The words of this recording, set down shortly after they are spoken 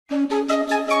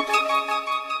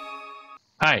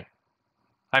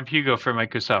I'm Hugo from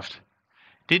Microsoft.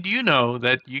 Did you know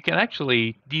that you can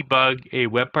actually debug a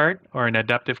web part or an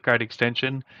adaptive card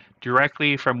extension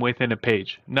directly from within a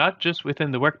page, not just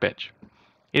within the workbench?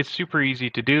 It's super easy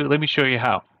to do. Let me show you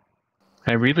how.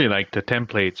 I really like the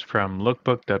templates from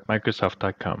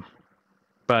lookbook.microsoft.com.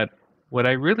 But what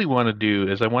I really want to do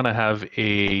is I want to have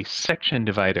a section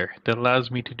divider that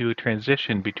allows me to do a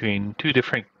transition between two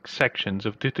different sections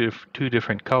of two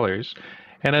different colors,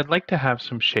 and I'd like to have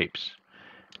some shapes.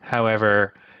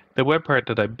 However, the web part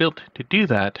that I built to do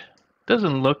that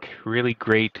doesn't look really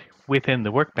great within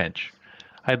the workbench.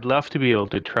 I'd love to be able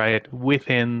to try it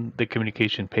within the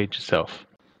communication page itself.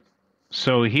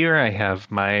 So here I have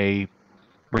my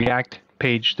React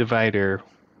page divider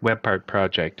web part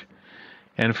project.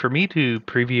 And for me to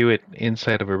preview it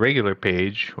inside of a regular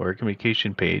page or a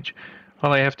communication page,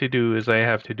 all I have to do is I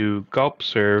have to do gulp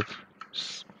serve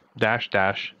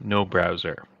 -- no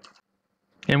browser.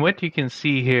 And what you can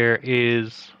see here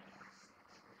is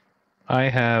I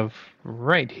have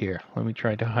right here, let me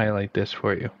try to highlight this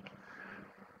for you.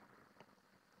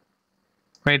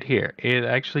 Right here, it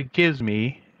actually gives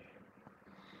me,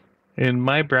 in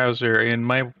my browser, in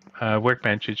my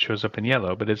workbench, it shows up in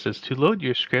yellow, but it says to load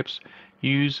your scripts,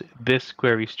 use this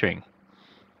query string.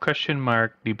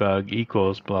 $debug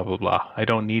equals blah, blah, blah. I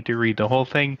don't need to read the whole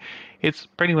thing. It's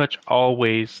pretty much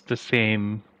always the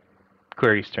same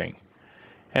query string.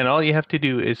 And all you have to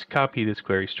do is copy this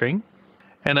query string.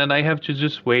 And then I have to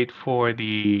just wait for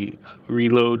the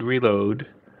reload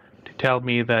to tell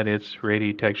me that it's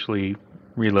ready to actually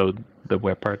reload the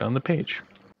web part on the page.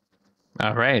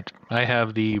 All right, I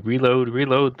have the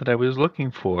reload that I was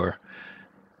looking for.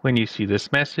 When you see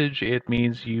this message, it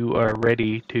means you are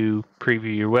ready to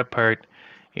preview your web part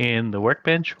in the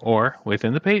workbench or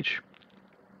within the page.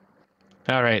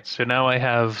 All right, so now I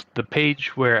have the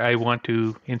page where I want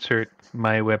to insert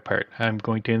my web part. I'm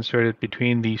going to insert it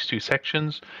between these two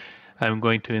sections. I'm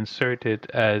going to insert it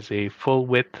as a full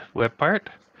width web part.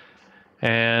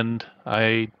 And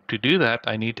to do that,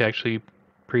 I need to actually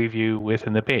preview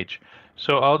within the page.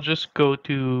 So I'll just go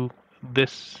to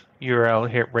this URL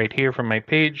here, right here from my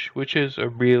page, which is a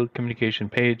real communication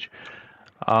page.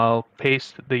 I'll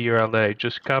paste the URL that I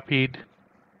just copied.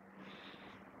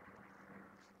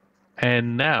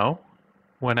 And now,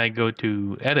 when I go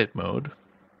to edit mode,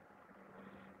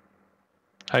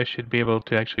 I should be able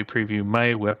to actually preview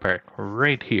my web part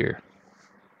right here.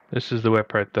 This is the web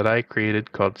part that I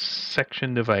created called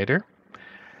Section Divider.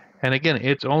 And again,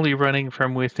 it's only running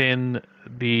from within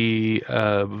the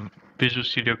Visual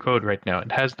Studio Code right now.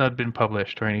 It has not been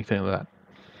published or anything like that.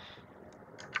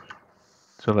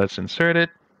 So let's insert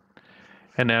it.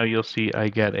 And now you'll see I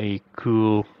get a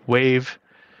cool wave,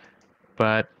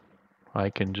 but I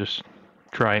can just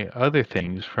try other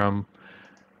things from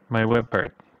my web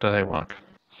part that I want.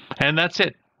 And that's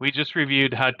it. We just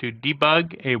reviewed how to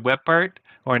debug a web part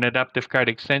or an adaptive card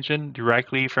extension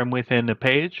directly from within a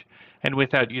page and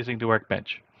without using the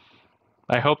workbench.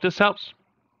 I hope this helps.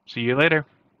 See you later.